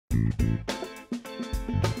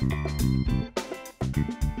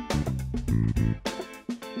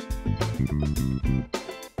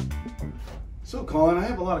So Colin, I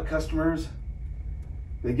have a lot of customers.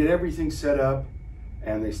 They get everything set up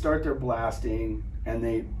and they start their blasting and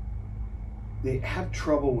they have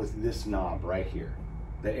trouble with this knob right here,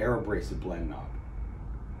 the aerospace blend knob.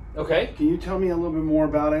 Okay. Can you tell me a little bit more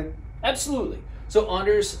about it? Absolutely. So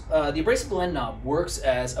Anders, the abrasive blend knob works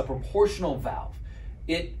as a proportional valve.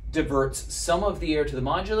 It diverts some of the air to the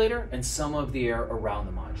modulator and some of the air around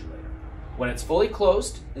the modulator. When it's fully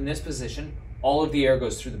closed in this position, all of the air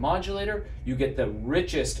goes through the modulator, you get the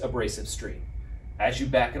richest abrasive stream. As you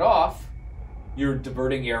back it off, you're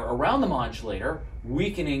diverting air around the modulator,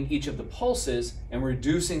 weakening each of the pulses and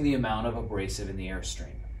reducing the amount of abrasive in the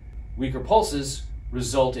airstream. Weaker pulses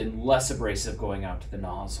result in less abrasive going out to the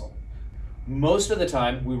nozzle. Most of the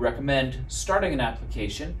time, we recommend starting an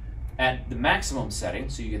application at the maximum setting,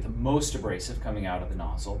 so you get the most abrasive coming out of the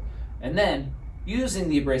nozzle, and then using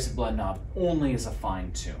the abrasive blend knob only as a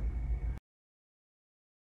fine tune.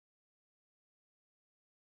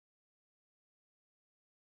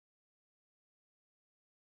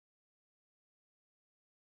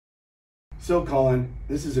 So Colin,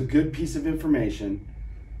 this is a good piece of information.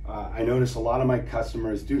 I notice a lot of my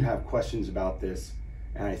customers do have questions about this,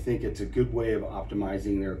 and I think it's a good way of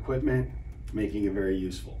optimizing their equipment, making it very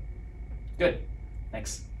useful. Good.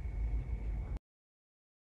 Thanks.